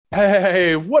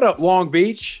Hey, what up, Long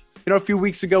Beach? A few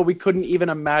weeks ago, we couldn't even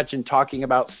imagine talking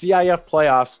about CIF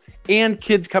playoffs and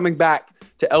kids coming back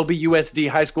to LBUSD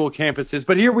high school campuses,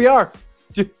 but here we are.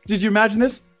 Did you imagine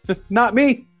this? Not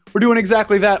me. We're doing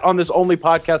exactly that on this only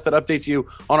podcast that updates you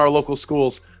on our local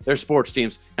schools, their sports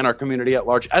teams, and our community at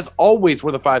large. As always,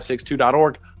 we're the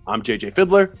 562.org. I'm JJ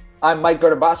Fiddler. I'm Mike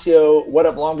Gartabasio. What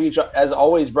up, Long Beach? As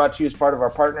always, brought to you as part of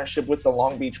our partnership with the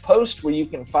Long Beach Post, where you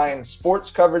can find sports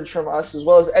coverage from us as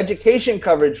well as education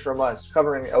coverage from us,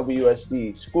 covering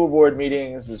LBUSD school board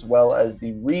meetings as well as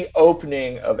the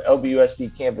reopening of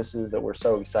LBUSD campuses that we're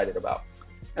so excited about.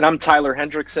 And I'm Tyler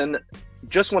Hendrickson.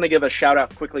 Just want to give a shout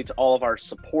out quickly to all of our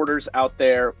supporters out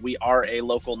there. We are a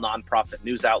local nonprofit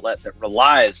news outlet that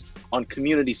relies on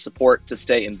community support to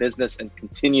stay in business and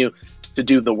continue to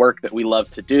do the work that we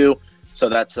love to do. So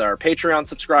that's our Patreon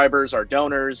subscribers, our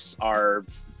donors, our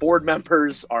board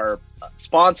members, our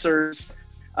sponsors,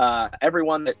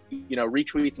 everyone that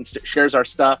retweets and shares our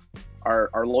stuff,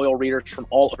 our loyal readers from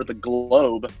all over the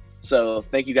globe. So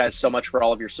thank you guys so much for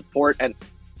all of your support. And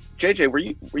JJ, were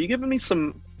you giving me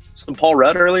some Paul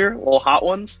Rudd earlier, little hot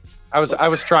ones? I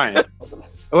was trying.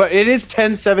 Well, it is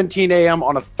 10:17 a.m.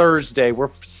 on a Thursday. We're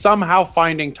somehow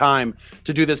finding time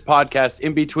to do this podcast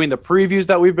in between the previews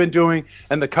that we've been doing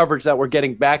and the coverage that we're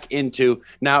getting back into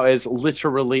now, as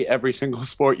literally every single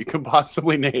sport you can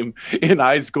possibly name in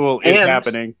high school is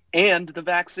happening. And the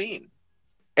vaccine.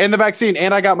 And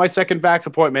I got my second vax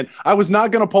appointment. I was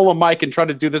not going to pull a mic and try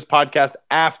to do this podcast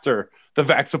after the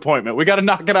vax appointment. We got to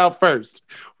knock it out first.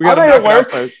 We got to knock it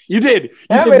out first. You did.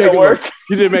 You did make it work.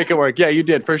 You did make it work. Yeah, you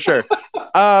did for sure.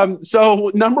 So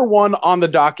number one on the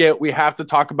docket, we have to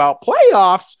talk about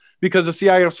playoffs because the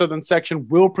CIF Southern section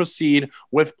will proceed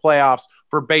with playoffs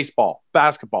for baseball,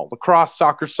 basketball, lacrosse,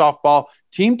 soccer, softball,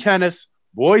 team tennis,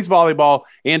 boys volleyball,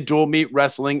 and dual meet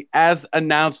wrestling as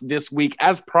announced this week,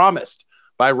 as promised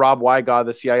by Rob Wygod,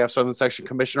 the CIF Southern section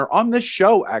commissioner, on this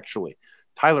show, actually.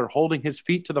 Tyler holding his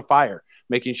feet to the fire,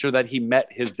 making sure that he met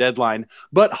his deadline.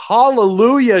 But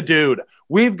hallelujah, dude.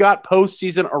 We've got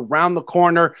postseason around the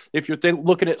corner. If you're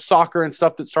looking at soccer and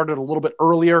stuff that started a little bit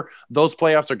earlier, those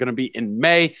playoffs are going to be in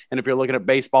May. And if you're looking at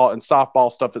baseball and softball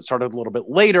stuff that started a little bit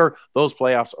later, those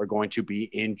playoffs are going to be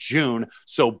in June.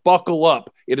 So buckle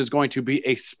up. It is going to be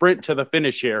a sprint to the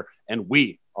finish here, and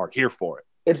we are here for it.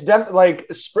 It's definitely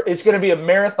it's going to be a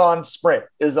marathon sprint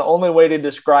is the only way to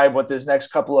describe what this next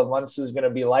couple of months is going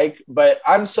to be like. But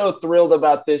I'm so thrilled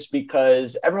about this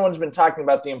because everyone's been talking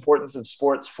about the importance of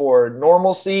sports for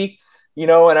normalcy, and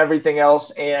everything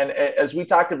else. And as we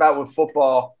talked about with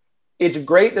football, it's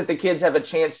great that the kids have a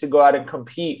chance to go out and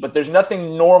compete, but there's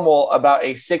nothing normal about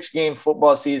a 6-game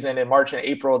football season in March and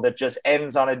April that just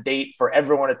ends on a date for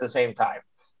everyone at the same time.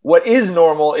 What is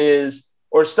normal is,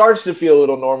 or starts to feel a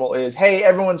little normal is, hey,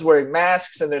 everyone's wearing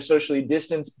masks and they're socially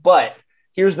distanced, but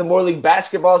here's the Moore League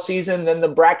basketball season, then the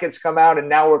brackets come out, and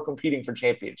now we're competing for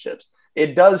championships.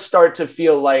 It does start to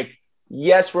feel like,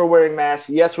 yes, we're wearing masks,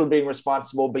 yes, we're being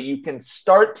responsible, but you can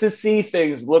start to see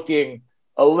things looking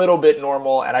a little bit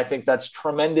normal, and I think that's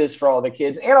tremendous for all the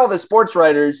kids and all the sports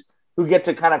writers who get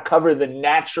to kind of cover the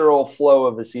natural flow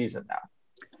of the season now.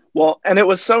 Well, and it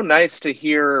was so nice to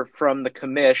hear from the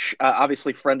commish,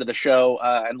 obviously friend of the show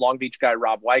and Long Beach guy,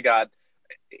 Rob Wygod.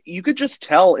 You could just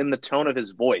tell in the tone of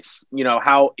his voice,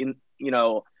 how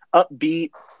upbeat,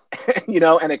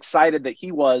 and excited that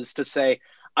he was to say,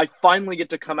 I finally get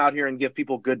to come out here and give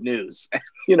people good news,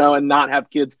 and not have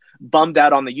kids bummed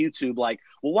out on the YouTube like,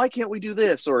 well, why can't we do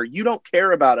this? Or you don't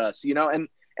care about us,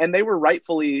 and they were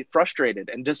rightfully frustrated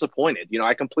and disappointed.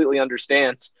 I completely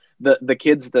understand the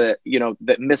kids that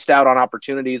missed out on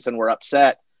opportunities and were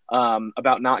upset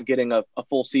about not getting a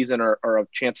full season or a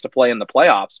chance to play in the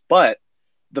playoffs. But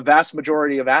the vast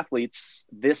majority of athletes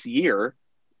this year,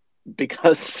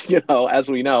 because,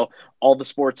 as we know, all the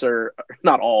sports are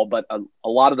not all, but a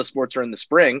lot of the sports are in the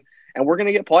spring, and we're going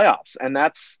to get playoffs. And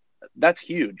that's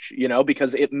huge,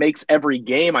 because it makes every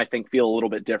game, I think, feel a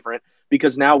little bit different,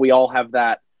 because now we all have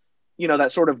that,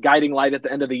 that sort of guiding light at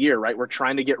the end of the year, right? We're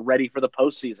trying to get ready for the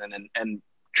postseason and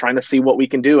trying to see what we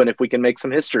can do and if we can make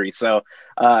some history. So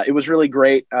it was really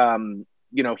great,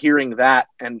 hearing that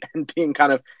and being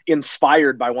kind of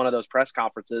inspired by one of those press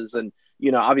conferences. And,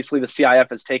 obviously the CIF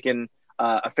has taken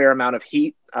a fair amount of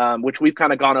heat, which we've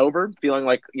kind of gone over, feeling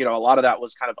like, a lot of that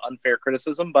was kind of unfair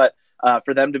criticism, but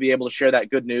for them to be able to share that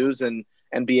good news and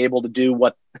be able to do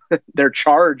what their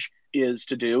charge is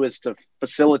to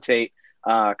facilitate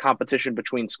competition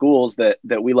between schools that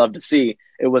we love to see.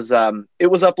 It was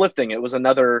uplifting. It was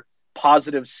another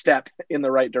positive step in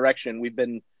the right direction. We've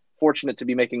been fortunate to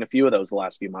be making a few of those the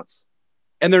last few months.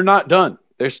 And they're not done.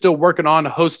 They're still working on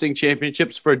hosting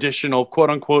championships for additional quote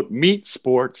unquote meat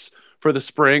sports for the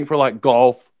spring, for like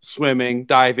golf, swimming,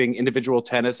 diving, individual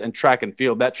tennis, and track and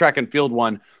field. That track and field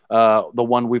one, the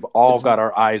one we've all got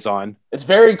our eyes on. It's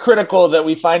very critical that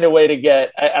we find a way to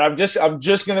get, and I'm just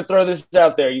going to throw this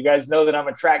out there. You guys know that I'm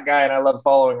a track guy and I love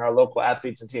following our local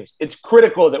athletes and teams. It's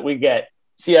critical that we get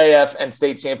CIF and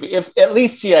state champion, if at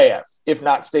least CIF, if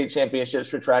not state championships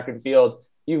for track and field.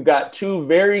 You've got two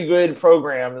very good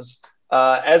programs,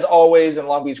 as always, in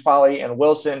Long Beach Poly and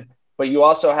Wilson. But you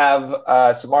also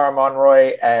have Samara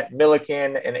Monroy at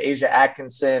Millikan and Asia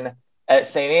Atkinson at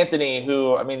St. Anthony,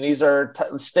 who, I mean, these are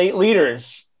state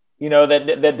leaders, you know,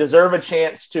 that deserve a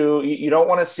chance to. You don't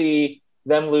want to see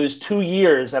them lose 2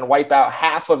 years and wipe out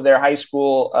half of their high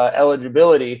school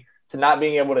eligibility to not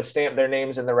being able to stamp their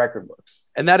names in the record books.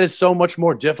 And that is so much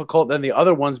more difficult than the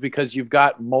other ones because you've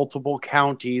got multiple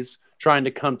counties trying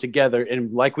to come together.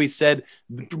 And like we said,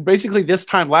 basically this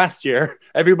time last year,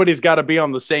 everybody's got to be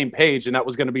on the same page, and that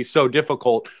was going to be so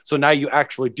difficult. So now you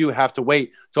actually do have to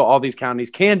wait till all these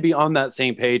counties can be on that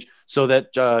same page so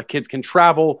that kids can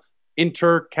travel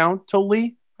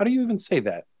intercountally. How do you even say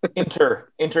that?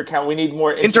 Intercount. We need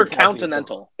more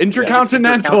intercontinental.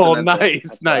 Intercontinental.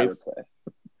 Yes, nice.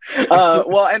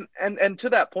 Well, and to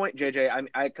that point, JJ,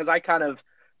 because I kind of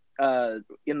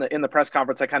in the press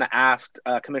conference, I kind of asked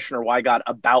Commissioner Wygott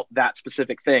about that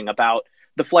specific thing, about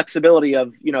the flexibility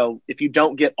of, you know, if you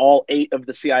don't get all 8 of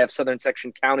the CIF Southern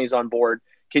Section counties on board,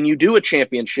 can you do a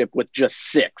championship with just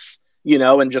 6, you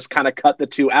know, and just kind of cut the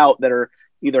 2 out that are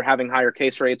either having higher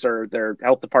case rates or their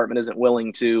health department isn't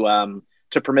willing to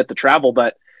permit the travel.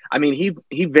 But I mean,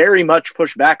 he very much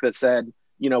pushed back that said,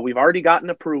 you know, we've already gotten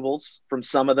approvals from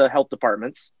some of the health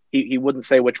departments. He wouldn't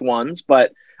say which ones,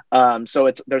 but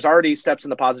so there's already steps in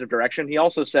the positive direction. He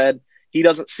also said he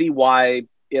doesn't see why,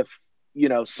 if, you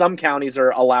know, some counties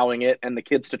are allowing it and the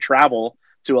kids to travel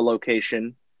to a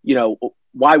location, you know,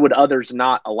 why would others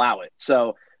not allow it?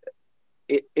 So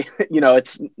you know,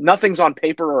 it's nothing's on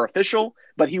paper or official,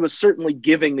 but he was certainly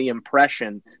giving the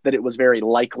impression that it was very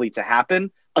likely to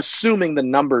happen, assuming the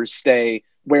numbers stay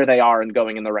where they are and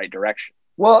going in the right direction.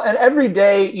 Well, and every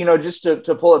day, you know, just to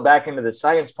pull it back into the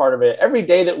science part of it, every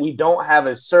day that we don't have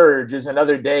a surge is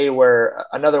another day where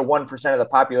another 1% of the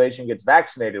population gets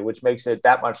vaccinated, which makes it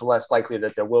that much less likely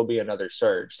that there will be another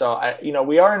surge. So, you know,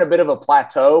 we are in a bit of a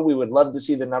plateau. We would love to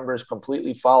see the numbers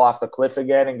completely fall off the cliff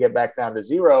again and get back down to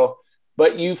 0.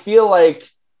 But you feel like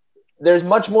there's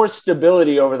much more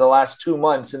stability over the last 2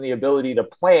 months in the ability to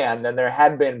plan than there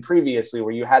had been previously,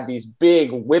 where you had these big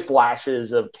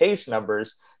whiplashes of case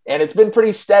numbers. And it's been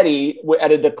pretty steady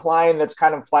at a decline that's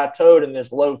kind of plateaued in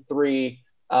this low 3,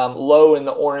 low in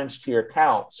the orange tier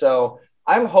count. So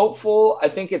I'm hopeful. I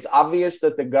think it's obvious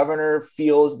that the governor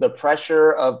feels the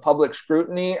pressure of public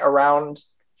scrutiny around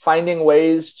finding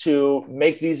ways to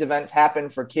make these events happen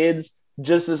for kids,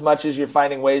 just as much as you're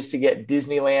finding ways to get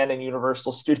Disneyland and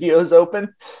Universal Studios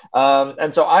open.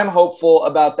 And so I'm hopeful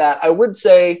about that. I would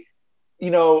say, you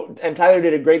know, and Tyler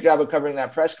did a great job of covering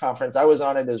that press conference. I was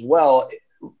on it as well.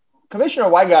 Commissioner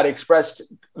Wygott expressed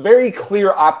very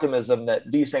clear optimism that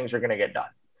these things are going to get done.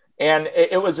 And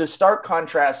it was a stark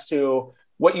contrast to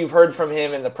what you've heard from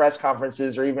him in the press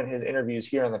conferences or even his interviews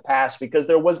here in the past, because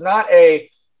there was not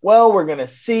well, we're going to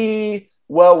see,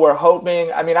 well, we're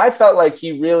hoping. I mean, I felt like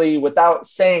he really, without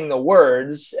saying the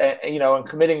words, you know, and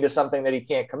committing to something that he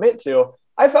can't commit to,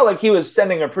 I felt like he was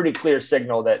sending a pretty clear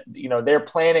signal that, you know, they're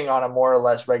planning on a more or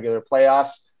less regular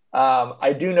playoffs.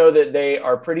 I do know that they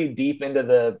are pretty deep into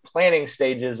the planning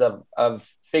stages of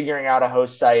figuring out a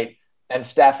host site and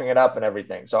staffing it up and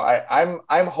everything. So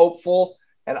I'm hopeful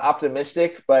and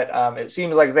optimistic, but it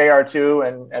seems like they are too,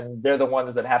 and they're the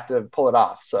ones that have to pull it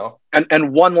off. So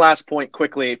and one last point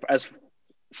quickly, as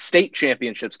state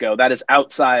championships go, that is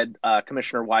outside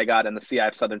Commissioner Wygott and the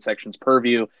CIF Southern Section's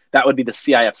purview. That would be the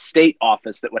CIF state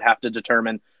office that would have to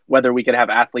determine whether we could have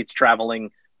athletes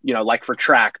traveling, you know, like for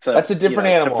track to, that's a different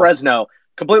animal, to Fresno,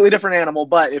 completely different animal.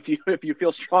 But if you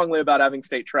feel strongly about having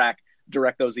state track,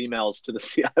 direct those emails to the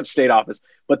CIF state office.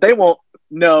 But they won't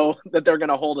know that they're going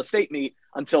to hold a state meet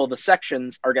until the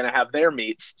sections are going to have their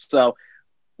meets. So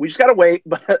we just got to wait.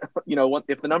 But, you know,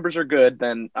 if the numbers are good,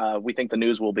 then we think the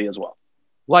news will be as well.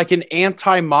 Like an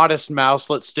anti-modest mouse,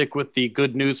 let's stick with the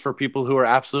good news for people who are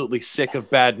absolutely sick of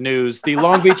bad news. The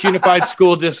Long Beach Unified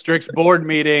School District's board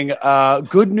meeting,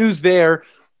 good news there.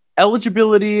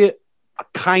 Eligibility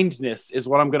kindness is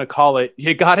what I'm going to call it.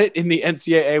 You got it in the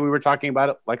NCAA. We were talking about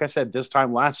it, like I said, this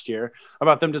time last year,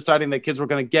 about them deciding that kids were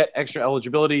going to get extra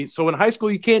eligibility. So in high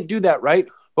school, you can't do that, right?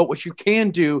 But what you can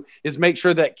do is make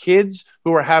sure that kids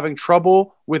who are having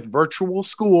trouble with virtual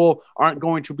school aren't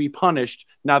going to be punished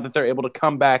now that they're able to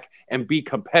come back and be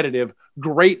competitive.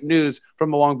 Great news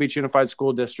from the Long Beach Unified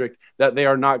School District that they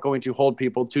are not going to hold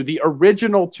people to the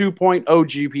original 2.0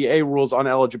 GPA rules on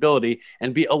eligibility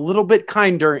and be a little bit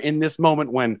kinder in this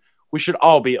moment when we should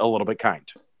all be a little bit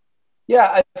kind.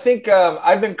 Yeah, I think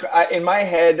I've been in my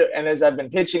head, and as I've been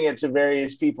pitching it to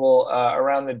various people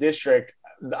around the district,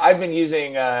 I've been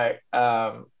using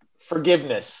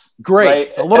forgiveness,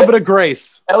 grace, right? A little bit of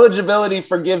grace, eligibility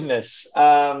forgiveness,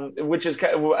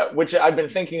 which I've been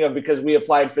thinking of because we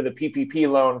applied for the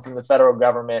PPP loan from the federal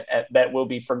government that will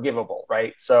be forgivable,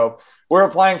 right? So we're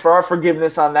applying for our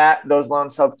forgiveness on that. Those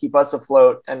loans help keep us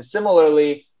afloat, and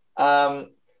similarly,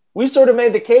 we've sort of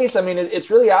made the case. I mean, it's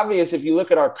really obvious if you look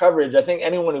at our coverage. I think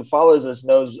anyone who follows us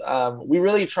knows we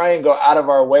really try and go out of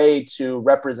our way to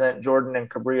represent Jordan and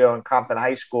Cabrillo and Compton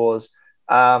high schools,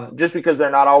 just because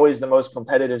they're not always the most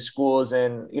competitive schools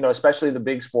in, especially the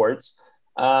big sports.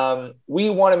 We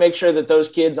want to make sure that those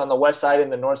kids on the west side and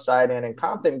the north side and in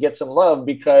Compton get some love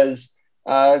because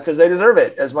they deserve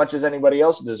it as much as anybody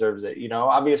else deserves it.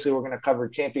 Obviously we're going to cover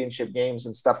championship games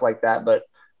and stuff like that, but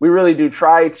we really do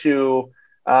try to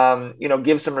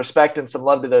give some respect and some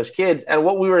love to those kids. And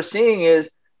what we were seeing is,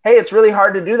 hey, it's really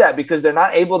hard to do that because they're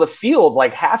not able to field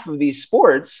like half of these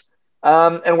sports.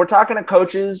 And we're talking to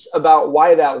coaches about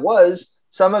why that was.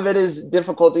 Some of it is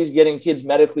difficulties getting kids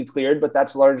medically cleared, but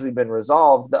that's largely been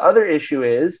resolved. The other issue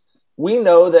is we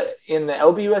know that in the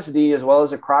LBUSD as well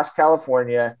as across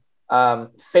California,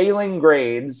 failing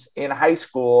grades in high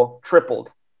school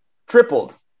tripled,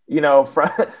 from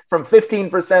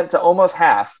 15% to almost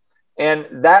half.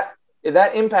 And that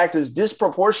impact is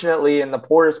disproportionately in the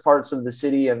poorest parts of the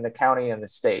city and the county and the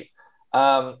state.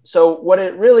 So what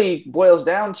it really boils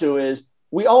down to is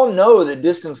we all know that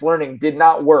distance learning did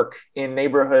not work in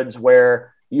neighborhoods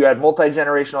where you had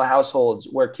multi-generational households,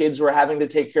 where kids were having to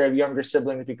take care of younger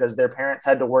siblings because their parents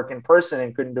had to work in person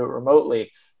and couldn't do it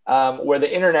remotely, where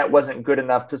the internet wasn't good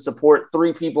enough to support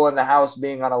 3 people in the house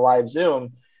being on a live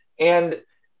Zoom. And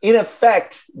in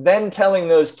effect, then telling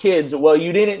those kids, well,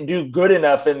 you didn't do good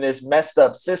enough in this messed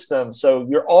up system, so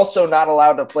you're also not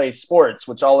allowed to play sports,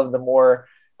 which all of the more,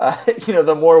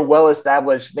 the more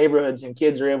well-established neighborhoods and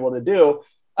kids are able to do.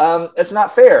 It's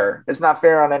not fair. It's not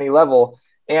fair on any level.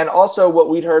 And also what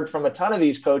we'd heard from a ton of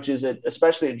these coaches,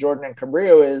 especially at Jordan and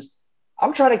Cabrillo, is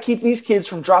I'm trying to keep these kids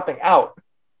from dropping out.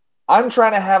 I'm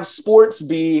trying to have sports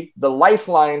be the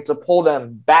lifeline to pull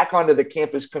them back onto the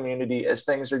campus community as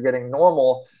things are getting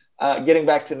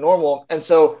back to normal. And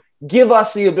so give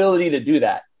us the ability to do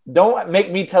that. Don't make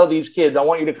me tell these kids, I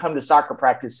want you to come to soccer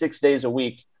practice 6 days a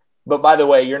week. But by the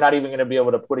way, you're not even going to be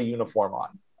able to put a uniform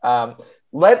on.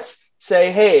 Let's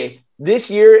say, hey, this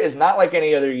year is not like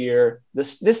any other year.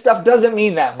 This stuff doesn't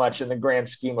mean that much in the grand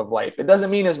scheme of life. It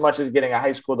doesn't mean as much as getting a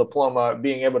high school diploma,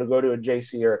 being able to go to a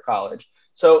JC or a college.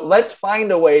 So let's find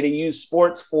a way to use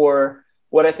sports for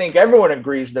what I think everyone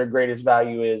agrees their greatest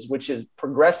value is, which is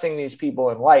progressing these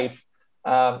people in life.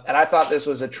 And I thought this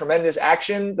was a tremendous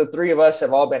action. The 3 of us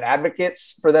have all been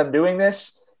advocates for them doing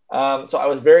this. So I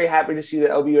was very happy to see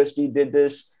that LBUSD did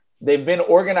this. They've been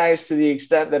organized to the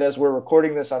extent that as we're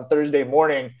recording this on Thursday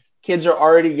morning, kids are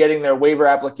already getting their waiver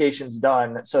applications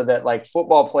done so that like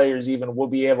football players even will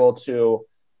be able to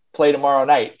play tomorrow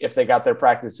night if they got their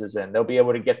practices in. They'll be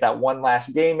able to get that one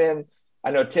last game in. I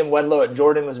know Tim Wedlow at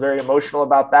Jordan was very emotional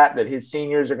about that his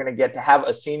seniors are going to get to have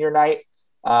a senior night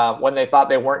when they thought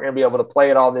they weren't going to be able to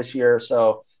play it all this year.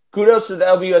 So kudos to the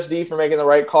LBUSD for making the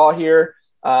right call here,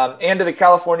 and to the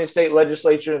California State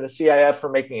Legislature and the CIF for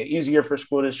making it easier for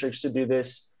school districts to do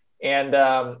this. And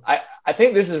I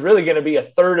think this is really going to be a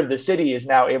third of the city is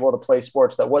now able to play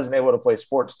sports that wasn't able to play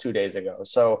sports 2 days ago.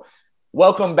 So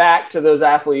welcome back to those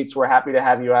athletes. We're happy to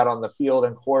have you out on the field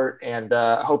and court, and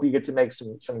hope you get to make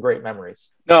some great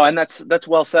memories. No, and that's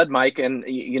well said, Mike. And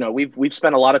we've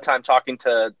spent a lot of time talking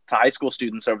to high school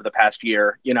students over the past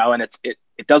year. And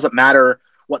it doesn't matter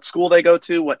what school they go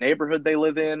to, what neighborhood they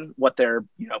live in, what their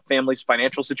family's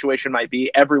financial situation might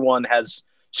be. Everyone has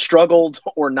struggled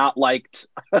or not liked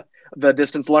the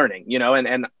distance learning.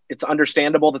 And it's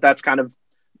understandable that that's kind of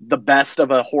the best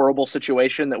of a horrible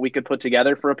situation that we could put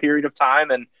together for a period of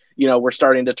time. And, we're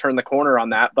starting to turn the corner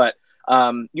on that. But,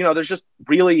 there's just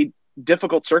really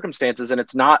difficult circumstances, and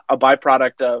it's not a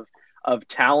byproduct of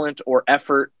talent or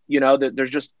effort. That there's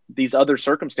just these other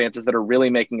circumstances that are really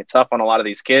making it tough on a lot of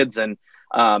these kids. And,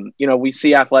 we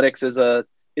see athletics as a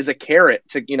carrot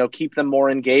to, keep them more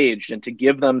engaged and to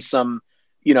give them some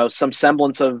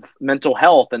semblance of mental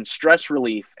health and stress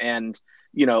relief and,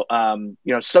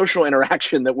 social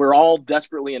interaction that we're all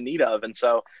desperately in need of. And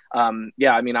so,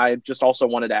 I just also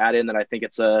wanted to add in that I think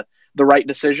it's the right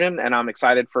decision, and I'm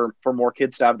excited for more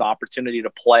kids to have the opportunity to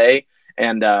play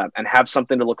and have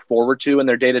something to look forward to in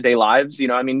their day-to-day lives.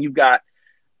 You've got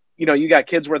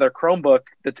kids where their Chromebook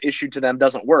that's issued to them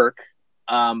doesn't work,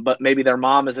 but maybe their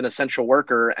mom is an essential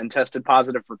worker and tested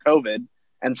positive for COVID.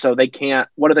 And so they can't,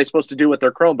 what are they supposed to do with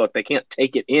their Chromebook? They can't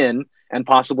take it in and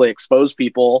possibly expose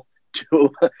people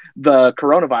to the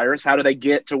coronavirus. How do they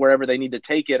get to wherever they need to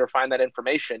take it or find that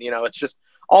information? It's just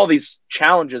all these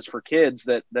challenges for kids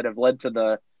that have led to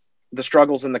the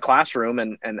struggles in the classroom.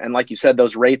 And like you said,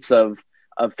 those rates of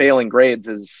failing grades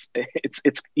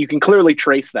it's you can clearly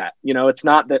trace that. It's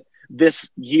not that this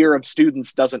year of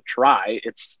students doesn't try.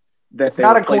 It's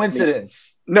not a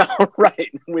coincidence. No,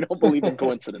 right. We don't believe in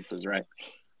coincidences, right?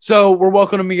 So we're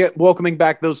welcoming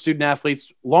back those student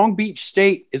athletes. Long Beach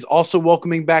State is also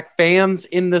welcoming back fans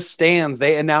in the stands.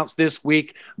 They announced this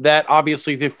week that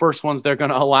obviously the first ones they're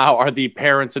going to allow are the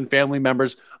parents and family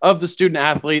members of the student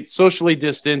athletes, socially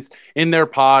distanced in their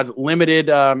pods, limited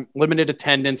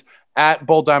attendance at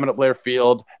Bull Diamond at Blair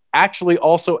Field. Actually,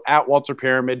 also at Walter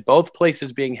Pyramid, both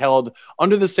places being held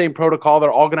under the same protocol. They're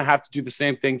all going to have to do the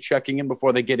same thing, checking in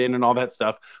before they get in and all that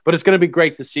stuff. But it's going to be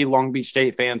great to see Long Beach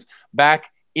State fans back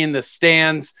in the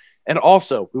stands. And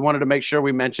also, we wanted to make sure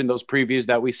we mentioned those previews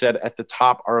that we said at the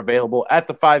top are available at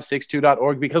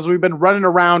the562.org, because we've been running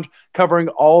around covering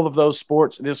all of those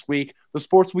sports this week. The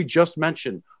sports we just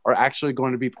mentioned are actually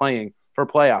going to be playing for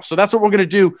playoffs. So that's what we're going to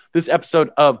do this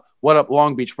episode of What Up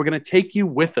Long Beach. We're going to take you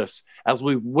with us as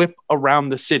we whip around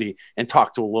the city and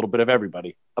talk to a little bit of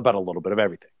everybody about a little bit of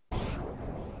everything.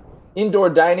 Indoor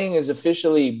dining is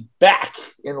officially back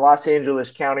in Los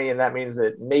Angeles County, and that means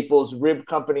that Naples Rib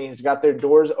Company has got their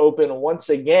doors open once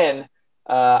again.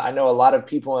 I know a lot of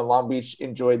people in Long Beach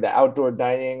enjoyed the outdoor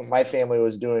dining. My family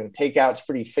was doing takeouts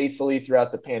pretty faithfully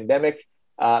throughout the pandemic,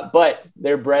 but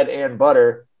their bread and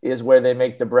butter is where they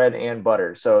make the bread and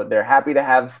butter. So they're happy to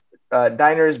have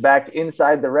diners back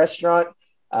inside the restaurant.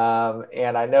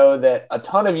 And I know that a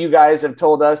ton of you guys have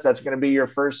told us that's going to be your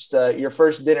first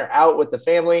dinner out with the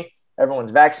family.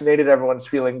 Everyone's vaccinated. Everyone's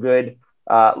feeling good.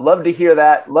 Love to hear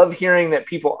that. Love hearing that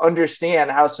people understand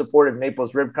how supportive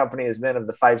Naples Rib Company has been of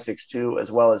the 562,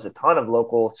 as well as a ton of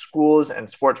local schools and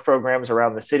sports programs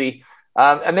around the city.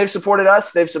 And they've supported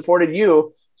us. They've supported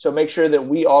you. So make sure that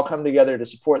we all come together to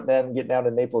support them. Get down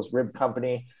to Naples Rib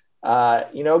Company. Get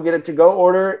a to-go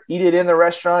order, eat it in the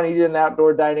restaurant, eat it in the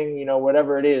outdoor dining,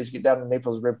 whatever it is, get down to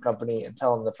Naples Rib Company and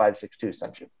tell them the 562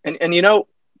 sent you. And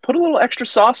put a little extra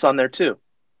sauce on there too.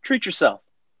 Treat yourself.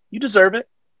 You deserve it.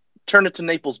 Turn it to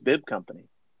Naples Bib Company.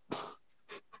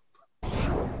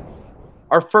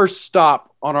 Our first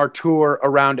stop on our tour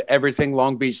around everything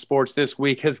Long Beach sports this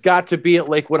week has got to be at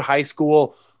Lakewood High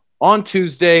School on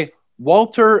Tuesday.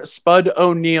 Walter Spud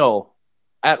O'Neill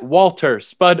at Walter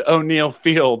Spud O'Neill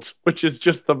Field, which is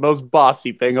just the most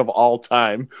bossy thing of all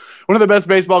time. One of the best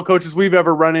baseball coaches we've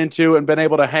ever run into and been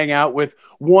able to hang out with,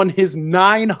 won his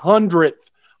 900th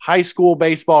high school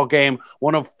baseball game,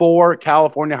 one of 4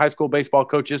 California high school baseball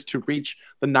coaches to reach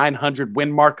the 900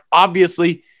 win mark.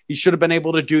 Obviously, he should have been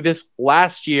able to do this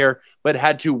last year, but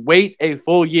had to wait a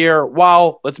full year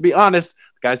while, let's be honest,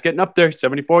 the guy's getting up there,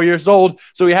 74 years old.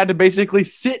 So he had to basically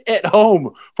sit at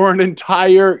home for an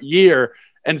entire year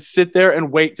and sit there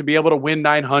and wait to be able to win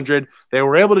 900. They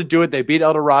were able to do it. They beat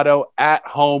El Dorado at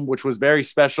home, which was very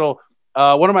special.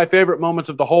 One of my favorite moments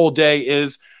of the whole day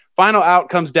is final out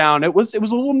comes down. It was a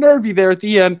little nervy there at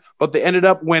the end, but they ended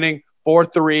up winning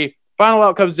 4-3. Final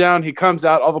out comes down. He comes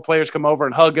out. All the players come over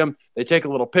and hug him. They take a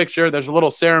little picture. There's a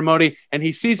little ceremony, and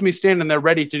he sees me standing there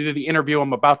ready to do the interview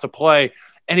I'm about to play.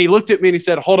 And he looked at me and he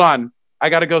said, "Hold on, I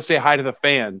got to go say hi to the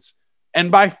fans."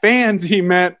 And by fans, he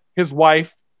meant his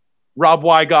wife, Rob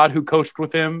Wygod, who coached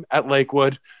with him at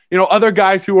Lakewood. Other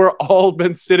guys who are all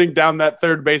been sitting down that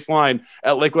third base line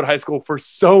at Lakewood High School for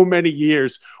so many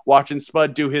years, watching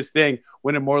Spud do his thing,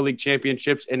 winning more league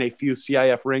championships and a few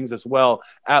CIF rings as well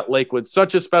at Lakewood.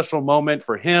 Such a special moment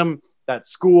for him, that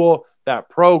school, that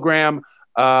program.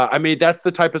 That's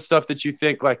the type of stuff that you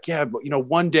think like,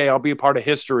 one day I'll be a part of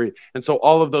history. And so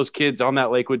all of those kids on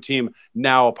that Lakewood team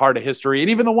now a part of history. And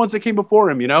even the ones that came before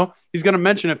him, he's going to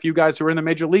mention a few guys who are in the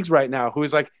major leagues right now, who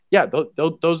is like, yeah,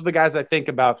 those are the guys I think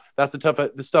about. That's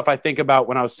the stuff I think about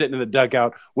when I was sitting in the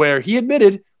dugout, where he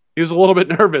admitted he was a little bit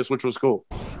nervous, which was cool.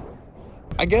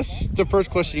 I guess the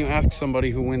first question you ask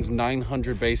somebody who wins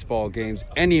 900 baseball games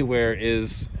anywhere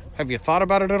is, have you thought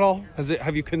about it at all?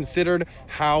 Have you considered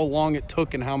how long it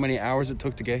took and how many hours it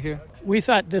took to get here? We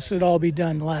thought this would all be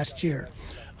done last year.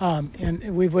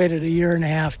 and we've waited a year and a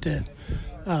half to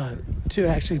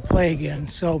actually play again.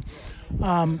 So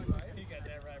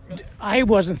I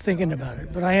wasn't thinking about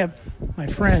it, but I have my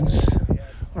friends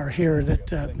are here that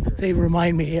they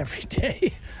remind me every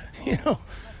day,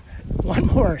 one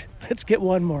more, let's get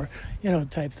one more,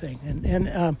 type thing.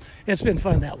 And it's been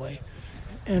fun that way.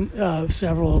 And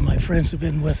several of my friends have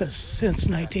been with us since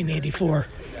 1984,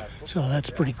 so that's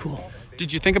pretty cool.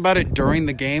 Did you think about it during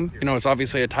the game? It's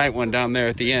obviously a tight one down there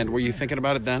at the end. Were you thinking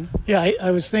about it then? Yeah,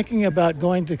 I was thinking about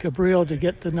going to Cabrillo to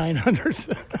get the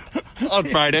 900th. On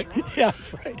Friday? Yeah,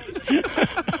 Friday.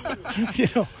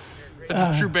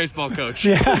 That's a true baseball coach.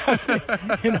 Yeah,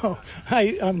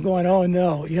 I'm going, oh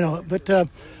no, but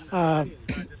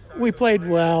we played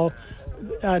well.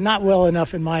 Not well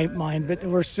enough in my mind, but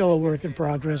we're still a work in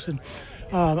progress, and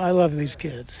I love these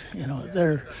kids.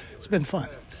 It's been fun.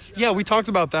 Yeah, we talked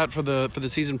about that for the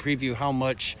season preview, how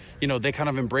much, they kind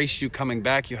of embraced you coming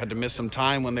back. You had to miss some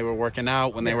time when they were working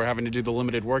out, when they were having to do the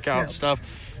limited workout stuff.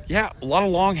 Yeah, a lot of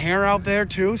long hair out there,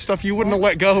 too, stuff you wouldn't have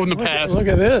let go in the past. Look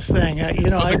at this thing,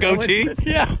 the goatee?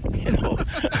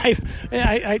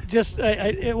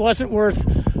 It wasn't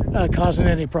worth causing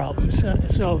any problems.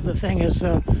 So the thing is,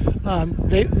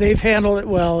 they've handled it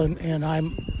well, and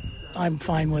I'm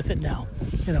fine with it now.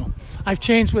 I've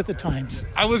changed with the times.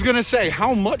 I was going to say,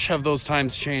 how much have those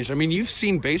times changed? I mean, you've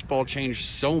seen baseball change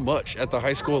so much at the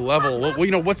high school level.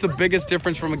 What's the biggest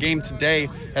difference from a game today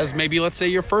as maybe, let's say,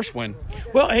 your first win?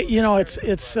 Well, it's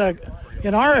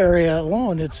in our area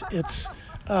alone,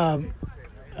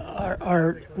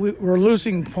 we're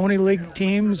losing Pony League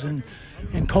teams and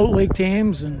Colt League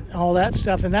teams and all that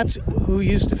stuff, and that's who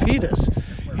used to feed us.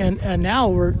 And now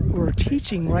we're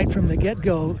teaching right from the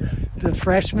get-go the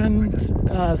freshmen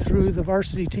through the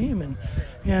varsity team,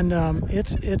 and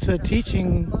it's a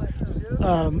teaching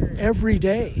every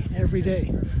day.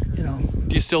 Do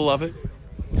you still love it?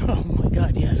 Oh my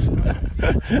God, yes.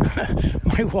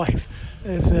 My wife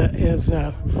is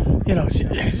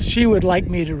she would like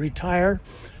me to retire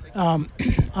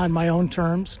on my own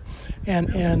terms,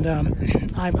 and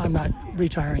I'm not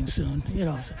retiring soon,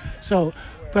 so.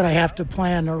 But I have to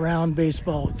plan around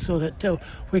baseball so that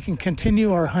we can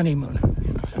continue our honeymoon.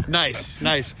 Nice.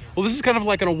 Well, this is kind of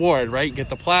like an award, right? You get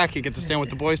the plaque, you get to stand with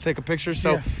the boys, take a picture.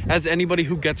 So as anybody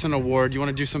who gets an award, you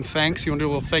want to do some thanks? You want to do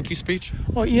a little thank you speech?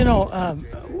 Well,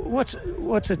 what's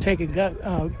it taking?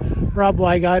 Rob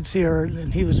Weigod's here,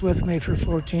 and he was with me for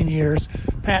 14 years.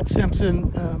 Pat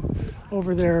Simpson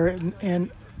over there,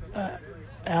 and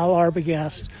Al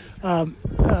Arbogast.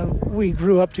 We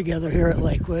grew up together here at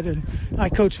Lakewood, and I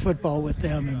coached football with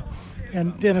them.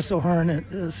 And Dennis O'Hearn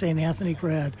at St. Anthony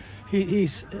grad,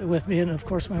 he's with me, and of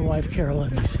course my wife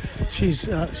Carolyn. She's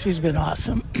been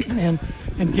awesome. And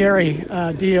Gary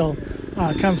Deal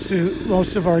comes to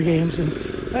most of our games, and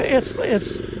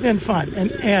it's been fun.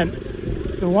 And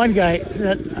the one guy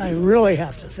that I really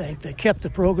have to thank that kept the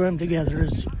program together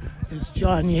is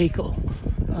John Yakel.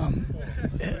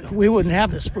 We wouldn't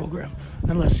have this program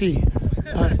unless he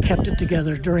kept it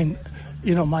together during,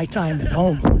 my time at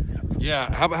home.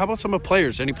 Yeah. How about some of the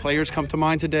players? Any players come to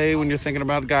mind today when you're thinking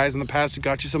about the guys in the past who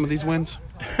got you some of these wins?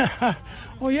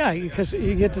 Well, yeah, because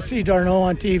you get to see Darno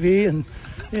on TV, and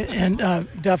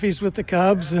Duffy's with the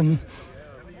Cubs, and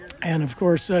of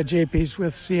course JP's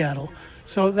with Seattle.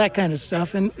 So that kind of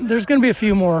stuff. And there's going to be a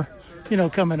few more,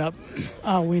 coming up.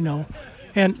 We know,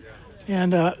 and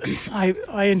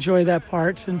I enjoy that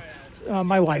part, and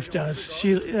my wife does.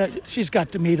 She's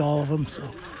got to meet all of them, so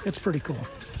it's pretty cool.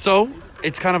 So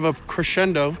it's kind of a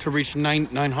crescendo to reach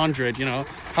 900.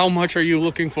 How much are you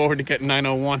looking forward to getting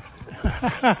 901?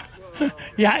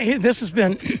 Yeah, this has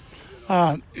been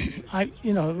a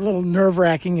little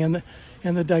nerve-wracking in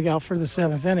the dugout for the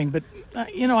seventh inning, but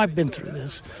I've been through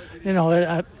this.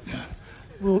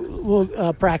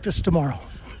 We'll practice tomorrow.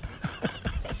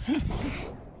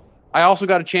 I also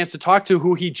got a chance to talk to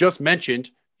who he just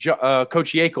mentioned,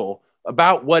 Coach Yakel,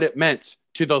 about what it meant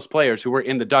to those players who were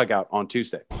in the dugout on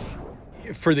Tuesday.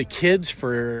 For the kids,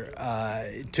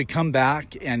 to come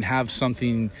back and have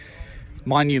something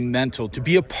monumental, to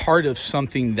be a part of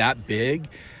something that big,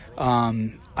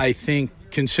 I think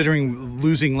considering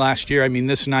losing last year,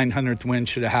 this 900th win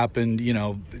should have happened,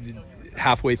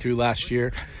 halfway through last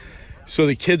year. So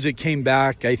the kids that came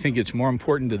back, I think it's more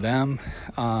important to them.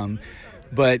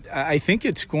 But I think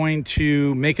it's going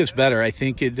to make us better. I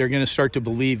think they're going to start to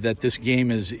believe that this game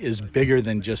is bigger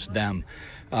than just them,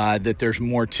 that there's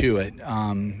more to it.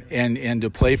 And to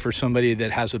play for somebody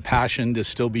that has a passion to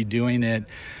still be doing it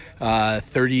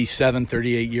 37,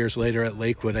 38 years later at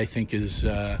Lakewood, I think is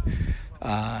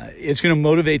it's going to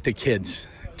motivate the kids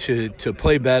to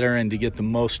play better and to get the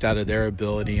most out of their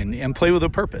ability and play with a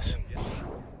purpose.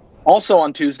 Also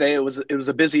on Tuesday, it was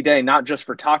a busy day, not just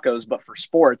for tacos, but for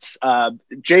sports.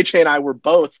 JJ and I were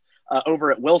both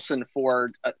over at Wilson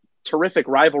for a terrific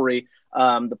rivalry.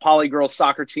 The Poly girls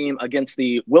soccer team against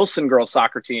the Wilson girls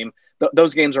soccer team.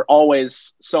 Those games are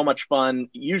always so much fun,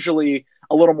 usually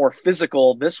a little more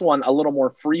physical. This one, a little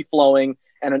more free-flowing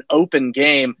and an open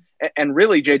game. And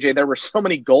really, JJ, there were so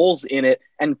many goals in it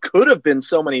and could have been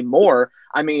so many more.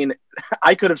 I mean,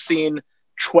 I could have seen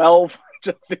 12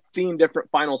 to 15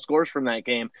 different final scores from that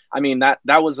game. I mean, that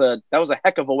was a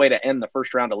heck of a way to end the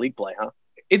first round of league play, huh?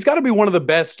 It's got to be one of the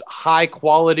best high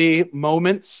quality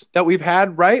moments that we've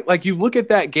had, right? Like, you look at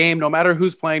that game, no matter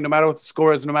who's playing, no matter what the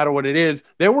score is, no matter what it is,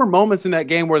 there were moments in that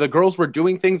game where the girls were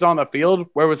doing things on the field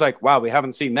where it was like, wow, we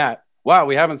haven't seen that. Wow,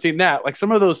 we haven't seen that. Like,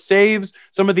 some of those saves,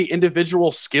 some of the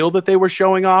individual skill that they were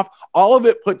showing off, all of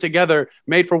it put together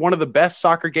made for one of the best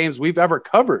soccer games we've ever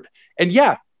covered. And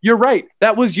yeah, you're right.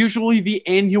 That was usually the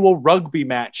annual rugby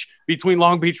match between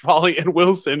Long Beach Poly and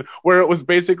Wilson, where it was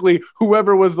basically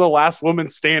whoever was the last woman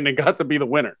standing got to be the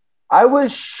winner. I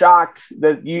was shocked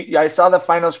that I saw the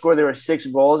final score. There were 6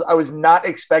 goals. I was not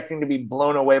expecting to be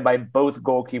blown away by both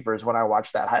goalkeepers when I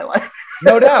watched that highlight.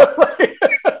 No doubt.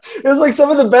 It was like some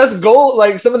of the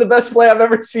best play I've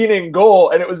ever seen in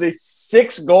goal, and it was a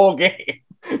 6-goal game.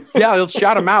 Yeah, let's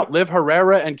shout them out. Liv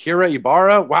Herrera and Kira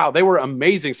Ibarra. Wow, they were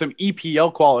amazing. Some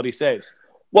EPL quality saves.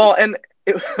 Well, and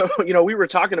we were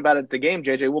talking about it at the game,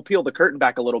 JJ. We'll peel the curtain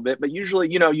back a little bit, but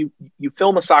usually, you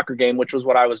film a soccer game, which was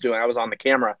what I was doing. I was on the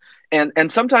camera,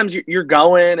 and sometimes you're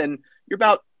going and you're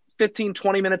about 15,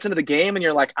 20 minutes into the game, and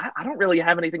you're like, I don't really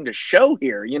have anything to show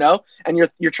here, and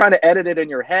you're trying to edit it in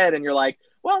your head, and you're like,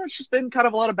 well, it's just been kind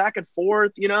of a lot of back and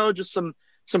forth, just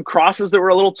some crosses that were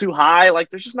a little too high. Like,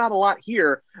 there's just not a lot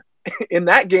here. In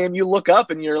that game, you look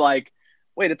up and you're like,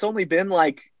 wait, it's only been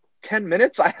like 10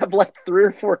 minutes. I have like 3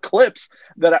 or 4 clips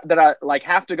that I like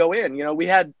have to go in. We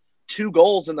had 2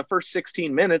 goals in the first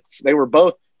 16 minutes. They were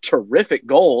both terrific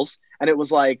goals. And it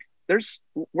was like,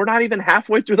 we're not even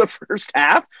halfway through the first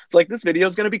half. It's like, this video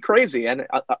is going to be crazy. And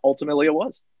ultimately it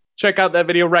was. Check out that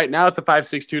video right now at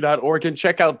the562.org and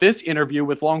check out this interview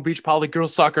with Long Beach Poly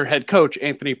girls soccer head coach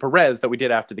Anthony Perez that we did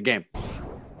after the game.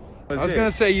 I was going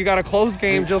to say, you got a close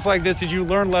game just like this. Did you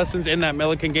learn lessons in that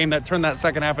Milliken game that turned that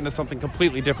second half into something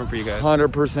completely different for you guys?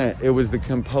 100%. It was the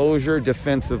composure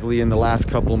defensively in the last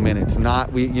couple minutes.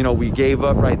 We gave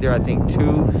up right there, I think,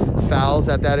 2 fouls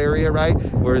at that area, right?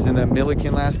 Whereas in the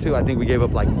Milliken last 2, I think we gave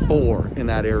up like 4 in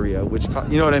that area, which,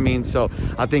 you know what I mean? So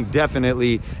I think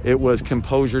definitely it was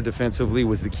composure defensively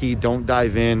was the key. Don't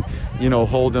dive in,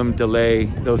 hold them, delay,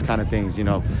 those kind of things,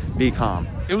 be calm.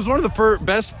 It was one of the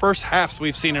best first halves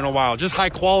we've seen in a while. Just high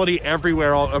quality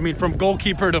everywhere. From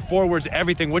goalkeeper to forwards,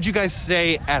 everything. What'd you guys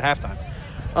say at halftime?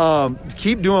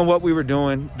 Keep doing what we were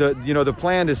doing. The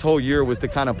plan this whole year was to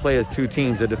kind of play as 2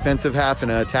 teams, a defensive half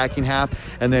and an attacking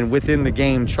half, and then within the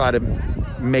game try to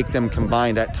make them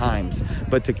combined at times,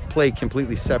 but to play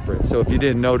completely separate. So if you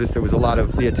didn't notice, there was a lot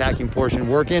of the attacking portion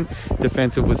working,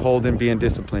 defensive was holding, being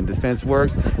disciplined. Defense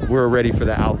works, we're ready for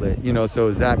the outlet. So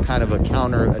is that kind of a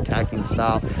counter-attacking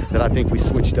style that I think we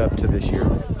switched up to this year.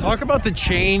 Talk about the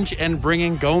change and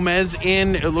bringing Gomez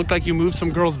in. It looked like you moved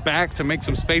some girls back to make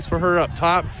some space for her up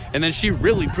top. And then she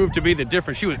really proved to be the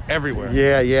difference. She was everywhere.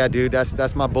 Yeah, dude.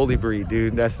 That's my bully breed,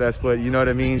 dude. That's what, you know what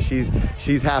I mean?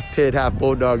 She's half pit, half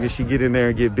bulldog, and she get in there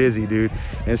and get busy, dude.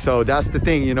 And so that's the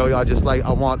thing,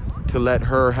 I want to let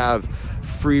her have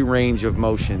free range of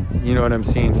motion. You know what I'm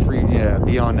saying?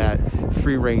 Be on that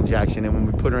free range action. And when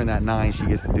we put her in that 9, she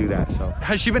gets to do that. So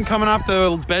has she been coming off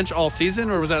the bench all season,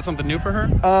 or was that something new for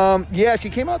her? Yeah, she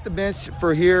came off the bench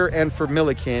for here and for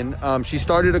Milliken. She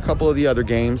started a couple of the other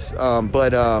games,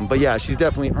 but yeah, she's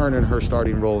definitely earning her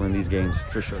starting role in these games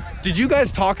for sure. Did you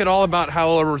guys talk at all about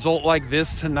how a result like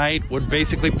this tonight would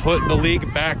basically put the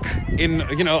league back in,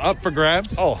 up for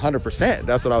grabs? Oh, 100%.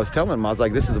 That's what I was telling them. I was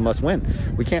like, this is a must win.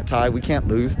 We can't tie. We can't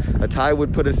lose. A tie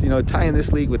would put us, tie in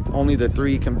this league with only the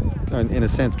 3, in a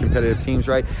sense, competitive teams,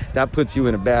 right? That puts you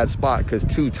in a bad spot because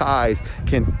 2 ties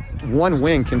one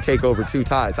win can take over 2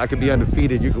 ties. I could be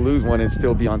undefeated, you could lose one and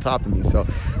still be on top of me. So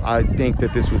I think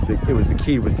that the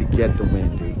key was to get the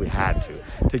win, dude. We had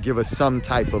to give us some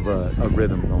type of a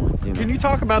rhythm going. Can you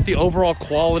talk about the overall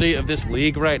quality of this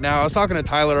league right now? I was talking to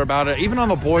Tyler about it. Even on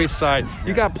the boys' side,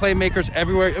 you got playmakers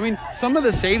everywhere. Some of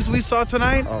the saves we saw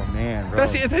tonight. Oh man, bro.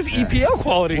 That's EPL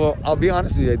quality. Well, I'll be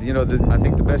honest with you. I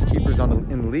think the best keepers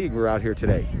in the league were out here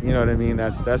today. You know what I mean?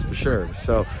 That's for sure.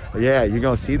 So yeah, you're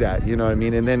gonna see that. You know what I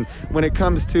mean? And then when it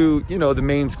comes to the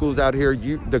main schools out here,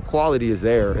 the quality is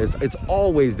there. It's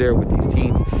always there with these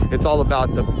teams. it's all about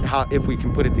if we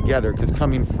can put it together, because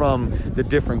coming from the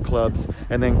different clubs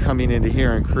and then coming into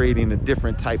here and creating a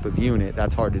different type of unit,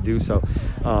 that's hard to do. So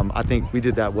I think we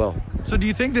did that well. So do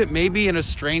you think that maybe in a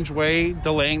strange way,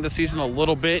 delaying the season a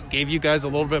little bit gave you guys a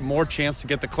little bit more chance to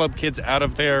get the club kids out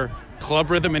of their club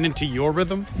rhythm and into your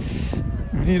rhythm?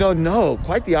 No,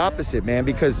 quite the opposite, man,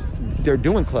 because they're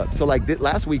doing clubs. So like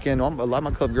last weekend, a lot of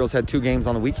my club girls had 2 games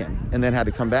on the weekend and then had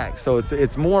to come back. So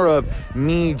it's more of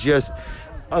me just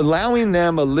allowing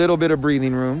them a little bit of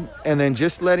breathing room and then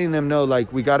just letting them know,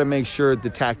 like, we got to make sure the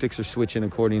tactics are switching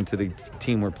according to the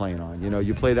team we're playing on.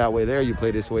 You play that way there, you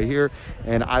play this way here,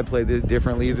 and I play this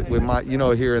differently with my,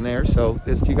 here and there. So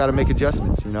you got to make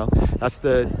adjustments, That's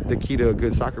the key to a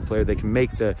good soccer player. They can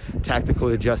make the tactical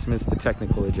adjustments, the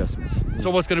technical adjustments. So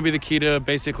what's going to be the key to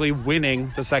basically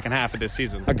winning the second half of this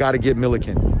season? I got to get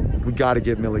Milliken. We got to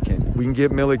get Milliken. We can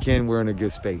get Milliken, we're in a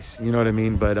good space. You know what I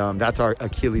mean? But that's our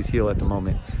Achilles heel at the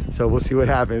moment. So we'll see what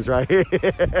happens, right?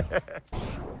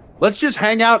 Let's just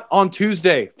hang out on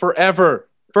Tuesday forever.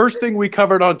 First thing we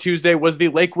covered on Tuesday was the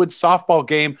Lakewood softball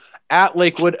game at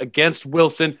Lakewood against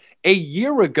Wilson. A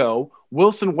year ago,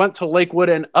 Wilson went to Lakewood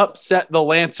and upset the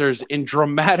Lancers in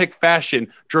dramatic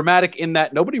fashion. Dramatic in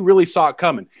that nobody really saw it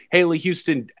coming. Haley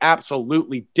Houston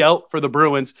absolutely dealt for the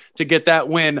Bruins to get that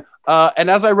win. And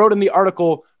as I wrote in the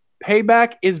article,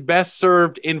 payback is best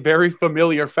served in very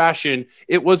familiar fashion.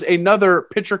 It was another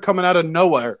pitcher coming out of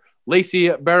nowhere, Lacey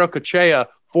Barrocochea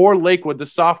for Lakewood, the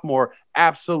sophomore,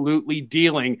 absolutely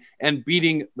dealing and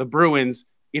beating the Bruins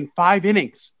in 5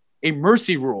 innings, a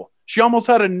mercy rule. She almost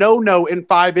had a no-no in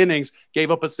 5 innings,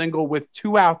 gave up a single with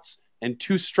 2 outs and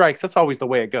 2 strikes. That's always the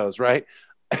way it goes, right?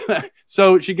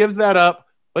 So she gives that up,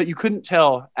 but you couldn't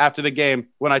tell after the game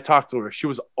when I talked to her. She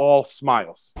was all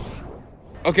smiles.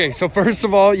 Okay, so first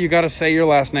of all, you got to say your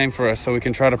last name for us so we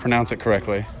can try to pronounce it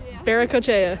correctly.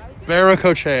 Barrocochea.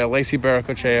 Barrocochea, Lacey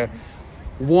Barrocochea.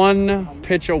 1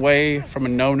 pitch away from a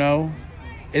no-no.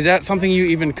 Is that something you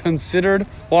even considered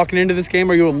walking into this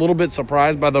game? Are you a little bit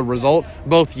surprised by the result,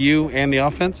 both you and the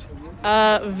offense?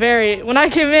 Very. When I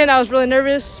came in, I was really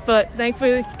nervous, but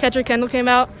thankfully catcher Kendall came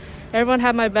out. Everyone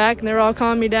had my back, and they were all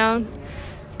calming me down.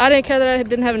 I didn't care that I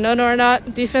didn't have a no-no or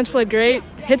not. Defense played great.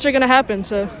 Hits are going to happen,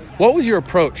 so. What was your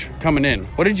approach coming in?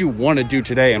 What did you want to do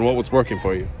today, and what was working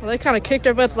for you? Well, they kind of kicked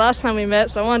our butts last time we met,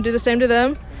 so I want to do the same to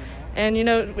them. And, it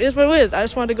is what it is. I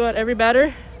just wanted to go at every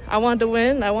batter. I wanted to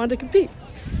win. I wanted to compete.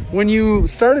 When you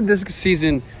started this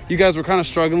season, you guys were kind of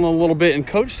struggling a little bit, and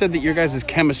Coach said that your guys'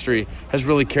 chemistry has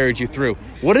really carried you through.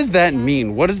 What does that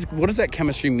mean? What does that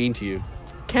chemistry mean to you?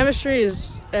 Chemistry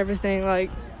is everything.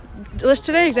 Like, let's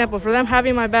today's example, for them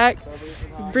having my back,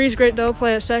 Bree's great double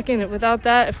play at second. Without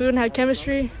that, if we wouldn't have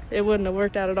chemistry, it wouldn't have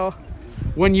worked out at all.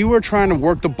 When you were trying to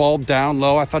work the ball down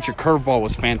low, I thought your curveball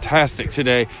was fantastic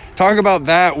today. Talk about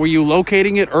that. Were you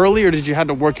locating it early, or did you have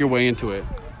to work your way into it?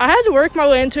 I had to work my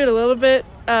way into it a little bit.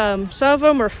 Some of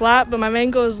them were flat, but my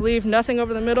main goal is leave nothing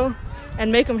over the middle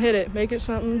and make them hit it. Make it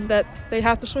something that they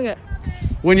have to swing at.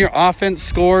 When your offense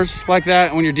scores like that,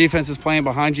 and when your defense is playing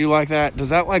behind you like that, does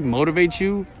that motivate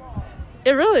you?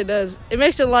 It really does. It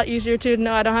makes it a lot easier to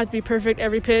know I don't have to be perfect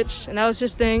every pitch, and that was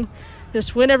his thing.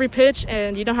 Just win every pitch,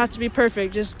 and you don't have to be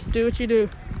perfect. Just do what you do.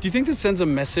 Do you think this sends a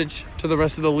message to the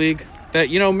rest of the league that,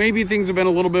 maybe things have been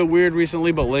a little bit weird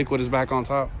recently, but Lakewood is back on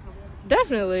top?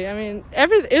 Definitely. I mean,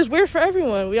 it was weird for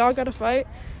everyone. We all got to fight.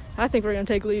 I think we're going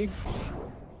to take league.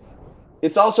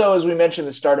 It's also, as we mentioned,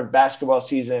 the start of basketball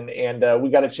season, and we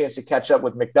got a chance to catch up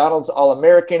with McDonald's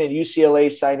All-American and UCLA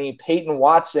signee Peyton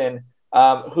Watson,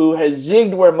 who has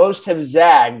zigged where most have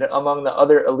zagged among the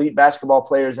other elite basketball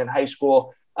players in high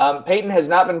school. Peyton has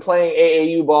not been playing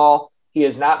AAU ball. He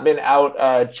has not been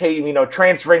out,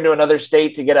 transferring to another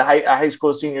state to get a high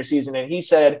school senior season. And he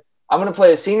said, I'm going to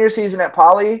play a senior season at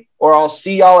Poly, or I'll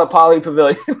see y'all at Poly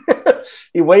Pavilion.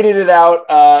 He waited it out.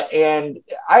 And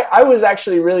I was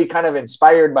actually really kind of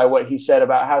inspired by what he said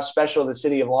about how special the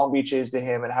city of Long Beach is to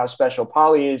him and how special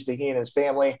Poly is to he and his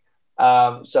family.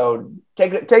 So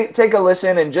take a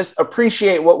listen and just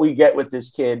appreciate what we get with this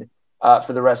kid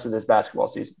for the rest of this basketball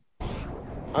season.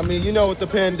 I mean, with the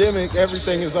pandemic,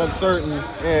 everything is uncertain.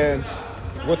 And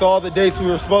with all the dates we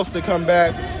were supposed to come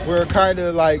back, we were kind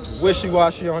of like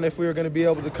wishy-washy on if we were going to be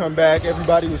able to come back.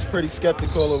 Everybody was pretty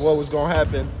skeptical of what was going to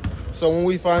happen. So when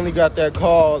we finally got that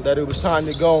call that it was time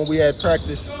to go and we had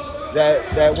practice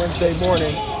that Wednesday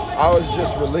morning, I was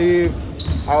just relieved.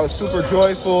 I was super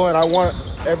joyful, and I want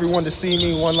everyone to see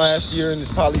me one last year in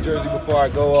this Poly jersey before I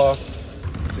go off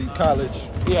to college.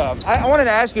 Yeah, I wanted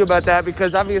to ask you about that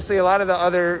because obviously a lot of the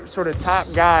other sort of top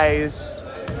guys,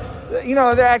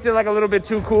 they're acting like a little bit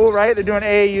too cool, right? They're doing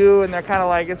AAU and they're kind of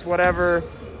like, it's whatever.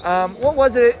 What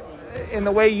was it in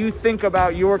the way you think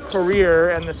about your career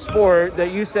and the sport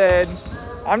that you said,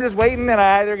 I'm just waiting and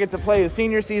I either get to play a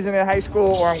senior season in high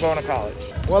school or I'm going to college?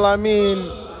 Well, I mean,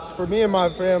 for me and my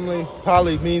family,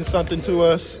 Poly means something to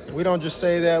us. We don't just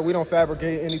say that. We don't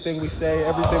fabricate anything we say.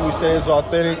 Everything we say is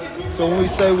authentic. So when we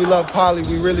say we love Poly,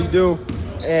 we really do.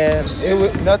 And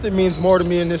nothing means more to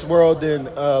me in this world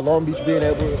than Long Beach being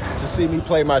able to see me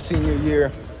play my senior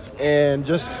year and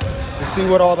just to see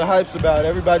what all the hype's about.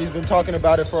 Everybody's been talking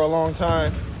about it for a long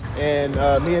time. And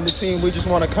me and the team, we just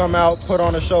want to come out, put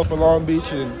on a show for Long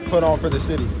Beach, and put on for the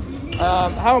city.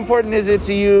 How important is it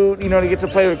to you, to get to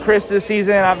play with Chris this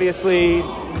season? Obviously,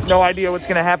 no idea what's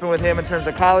going to happen with him in terms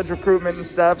of college recruitment and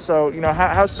stuff. So,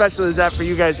 how special is that for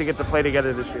you guys to get to play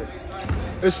together this year?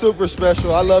 It's super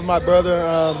special. I love my brother.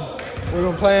 We've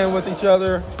been playing with each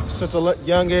other since a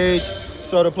young age.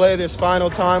 So to play this final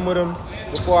time with him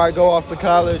before I go off to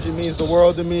college, it means the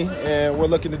world to me, and we're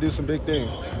looking to do some big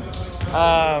things.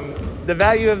 The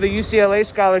value of the UCLA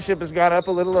scholarship has gone up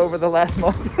a little over the last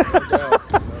month.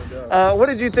 What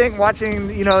did you think watching,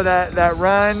 that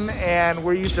run, and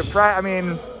were you surprised? I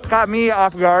mean, caught me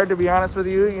off guard, to be honest with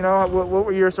you. What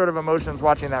were your sort of emotions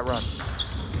watching that run?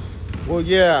 Well,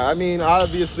 yeah, I mean,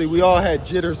 obviously we all had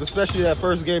jitters, especially that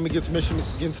first game against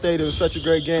Michigan State. It was such a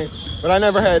great game. But I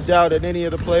never had doubt at any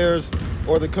of the players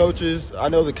or the coaches. I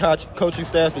know the coaching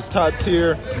staff is top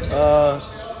tier, a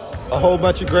whole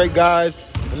bunch of great guys.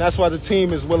 And that's why the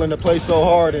team is willing to play so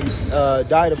hard and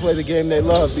die to play the game they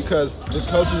love, because the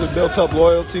coaches have built up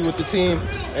loyalty with the team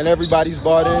and everybody's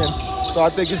bought in. So I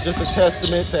think it's just a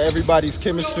testament to everybody's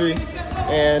chemistry.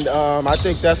 And I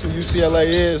think that's what UCLA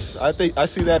is. I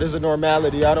see that as a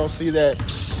normality. I don't see that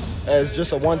as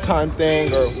just a one-time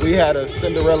thing or we had a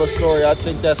Cinderella story. I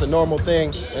think that's a normal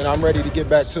thing, and I'm ready to get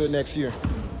back to it next year.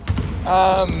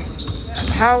 How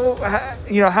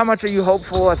much are you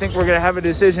hopeful? I think we're going to have a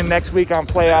decision next week on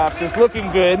playoffs. It's looking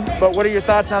good, but what are your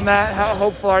thoughts on that? How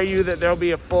hopeful are you that there'll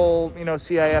be a full,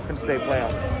 CIF and state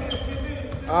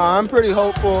playoffs? I'm pretty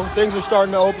hopeful. Things are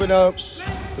starting to open up.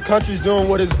 The country's doing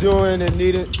what it's doing and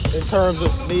in terms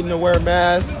of needing to wear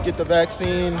masks, get the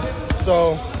vaccine.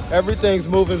 So everything's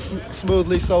moving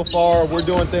smoothly so far. We're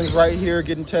doing things right here,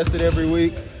 getting tested every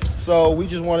week. So we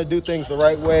just want to do things the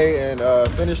right way and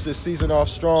finish this season off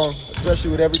strong, especially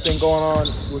with everything going on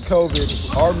with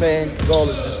COVID. Our main goal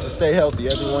is just to stay healthy,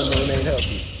 everyone to remain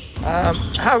healthy.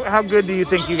 How good do you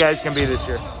think you guys can be this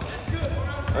year?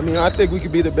 I mean, I think we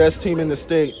could be the best team in the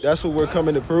state. That's what we're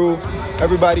coming to prove.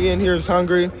 Everybody in here is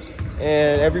hungry,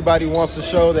 and everybody wants to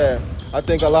show that. I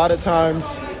think a lot of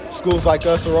times schools like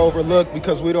us are overlooked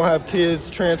because we don't have kids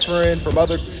transferring from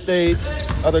other states,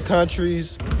 other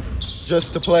countries,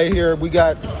 just to play here. We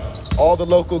got all the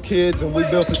local kids, and we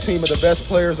built a team of the best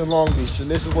players in Long Beach,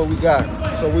 and this is what we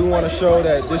got. So we want to show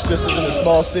that this just isn't a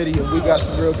small city, and we got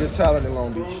some real good talent in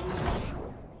Long Beach.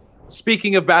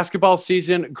 Speaking of basketball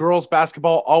season, girls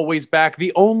basketball always back.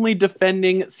 The only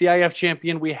defending CIF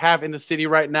champion we have in the city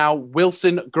right now,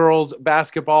 Wilson girls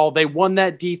basketball. They won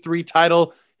that D3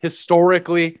 title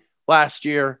historically last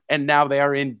year, and now they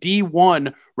are in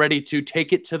D1, ready to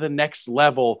take it to the next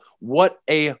level. What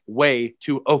a way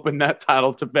to open that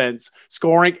title defense,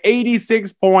 scoring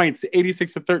 86 points,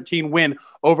 86-13 win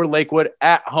over Lakewood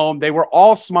at home. They were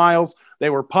all smiles. They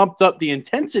were pumped up. The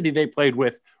intensity they played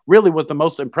with really was the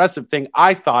most impressive thing,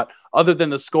 I thought, other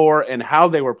than the score and how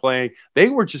they were playing. They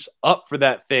were just up for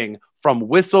that thing from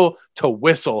whistle to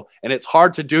whistle, and it's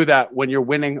hard to do that when you're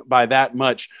winning by that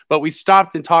much. But we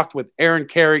stopped and talked with Aaron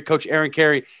Carey, Coach Aaron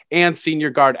Carey, and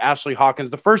senior guard Ashley Hawkins.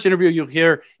 The first interview you'll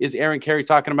hear is Aaron Carey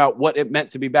talking about what it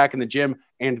meant to be back in the gym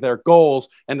and their goals,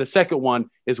 and the second one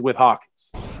is with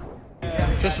Hawkins.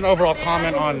 Just an overall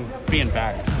comment on being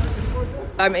back.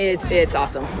 I mean, it's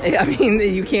awesome. I mean,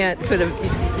 you can't put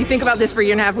you think about this for a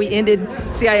year and a half. We ended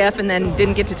CIF and then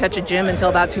didn't get to touch a gym until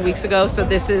about 2 weeks ago. So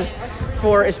this is,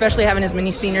 for especially having as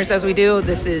many seniors as we do,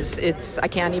 I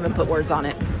can't even put words on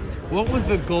it. What was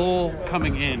the goal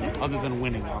coming in other than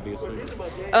winning, obviously?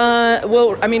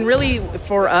 Well, I mean, really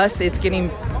for us, it's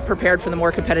getting prepared for the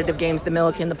more competitive games, the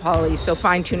Milliken, the Poly, so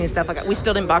fine-tuning stuff like that. We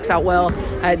still didn't box out well.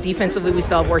 Defensively, we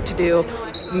still have work to do,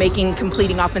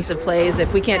 completing offensive plays.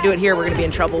 If we can't do it here, we're going to be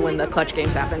in trouble when the clutch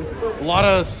games happen. A lot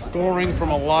of scoring from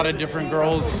a lot of different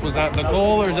girls. Was that the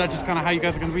goal, or is that just kind of how you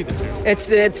guys are going to be this year?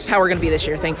 It's how we're going to be this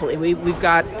year, thankfully.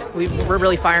 We're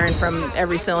really firing from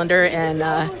every cylinder, and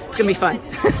it's going to be fun.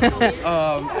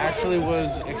 Ashley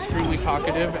was extremely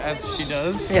talkative, as she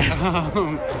does. Yes.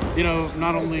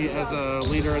 Not only as a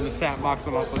leader in the stat box,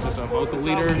 but also just a vocal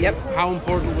leader. Yep. How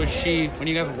important was she when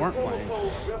you guys weren't playing?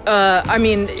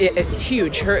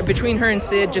 Huge. Between her and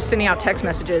Sid, just sending out text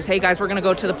messages. Hey guys, we're going to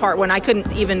go to the park. When I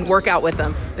couldn't even work out with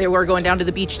them, they were going down to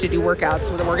the beach to do workouts.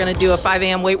 So we're going to do a 5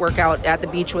 a.m. weight workout at the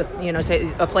beach with,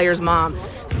 a player's mom,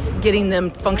 getting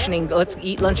them functioning. Let's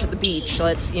eat lunch at the beach.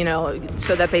 Let's,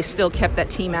 so that they still kept that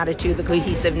team attitude, the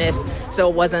cohesiveness. So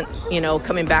it wasn't,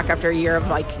 coming back after a year of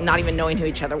not even knowing who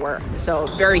each other were. So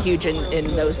very huge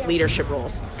in those leadership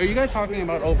roles. Are you guys talking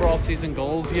about overall season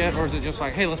goals yet, or is it just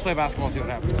like, hey, let's play basketball, see what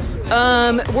happens?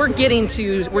 We're getting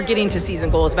to season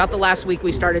goals. About the last week,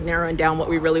 we started narrowing down what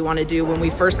we really want to do. When we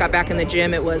first got back in the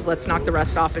gym, it was let's knock the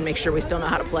rust off and make sure we still know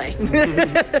how to play.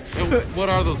 What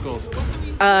are those goals?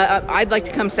 I'd like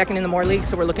to come second in the Moore League,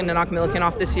 so we're looking to knock Milliken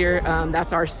off this year.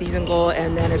 That's our season goal.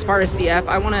 And then as far as CF,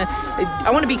 I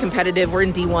want to be competitive. We're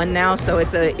in D1 now, so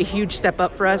it's a huge step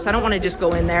up for us. I don't want to just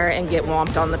go in there and get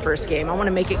whomped on the first game. I want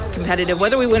to make it competitive.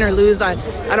 Whether we win or lose, I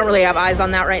don't really have eyes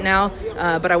on that right now,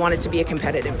 but I want it to be a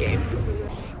competitive game.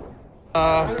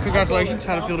 Congratulations.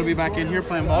 How'd it feel to be back in here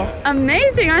playing ball?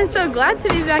 Amazing. I'm so glad to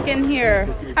be back in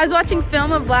here. I was watching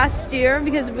film of last year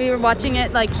because we were watching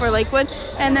it for Lakewood,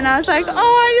 and then I was like, oh,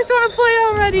 I just want to play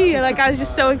already. I was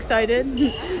just so excited.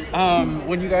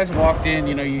 When you guys walked in,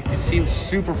 you seemed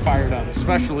super fired up,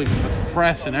 especially just with the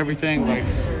press and everything.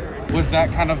 Was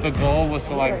that kind of the goal, was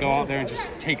to go out there and just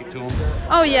take it to them?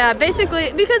 Oh yeah,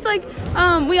 basically, because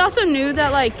we also knew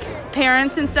that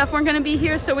parents and stuff weren't going to be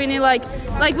here, so we knew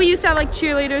we used to have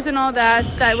cheerleaders and all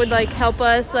that would help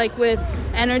us with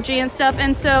energy and stuff.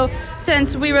 And so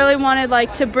since we really wanted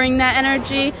to bring that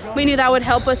energy, we knew that would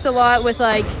help us a lot with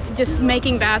just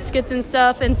making baskets and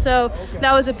stuff. And so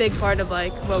that was a big part of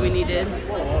what we needed.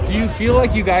 Do you feel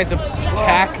like you guys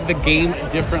attack the game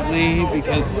differently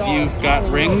because you've got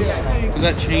rings? Does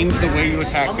that change the way you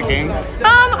attack the game?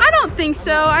 I don't think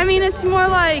so. I mean, it's more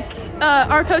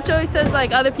our coach always says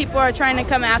other people are trying to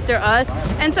come after us,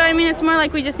 and so it's more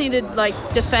we just need to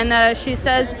defend that, as she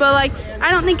says. But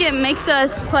I don't think it makes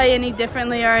us play any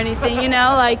differently or anything.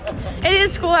 It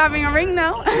is cool having a ring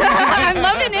though. I'm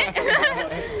loving it.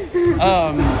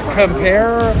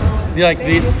 Compare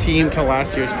this team to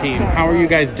last year's team. How are you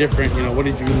guys different? What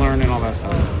did you learn and all that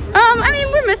stuff?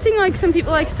 We're missing some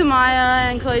people like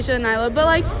Samaya and Kalisha and Nyla, but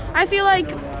I feel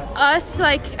us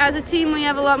as a team, we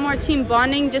have a lot more team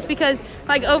bonding, just because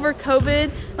over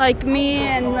COVID, me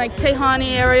and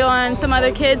Tehani, Ariel, and some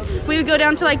other kids, we would go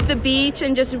down to the beach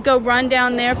and just go run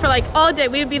down there for all day.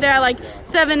 We would be there at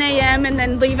 7 a.m. and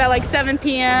then leave at 7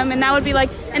 p.m. and that would be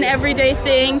an everyday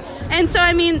thing. And so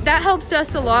that helps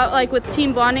us a lot with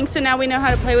team bonding, so now we know how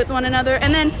to play with one another.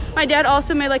 And then my dad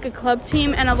also made a club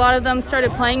team, and a lot of them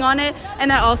started playing on it,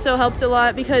 and that also helped a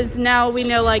lot, because now we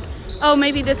know oh,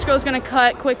 maybe this girl's going to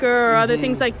cut quicker or other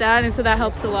things like that. And so that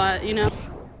helps a lot,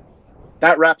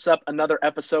 That wraps up another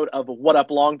episode of What Up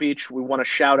Long Beach. We want to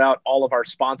shout out all of our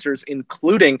sponsors,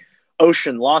 including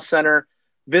Ocean Law Center.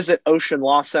 Visit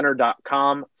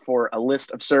oceanlawcenter.com for a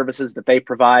list of services that they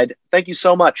provide. Thank you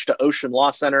so much to Ocean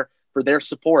Law Center for their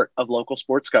support of local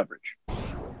sports coverage.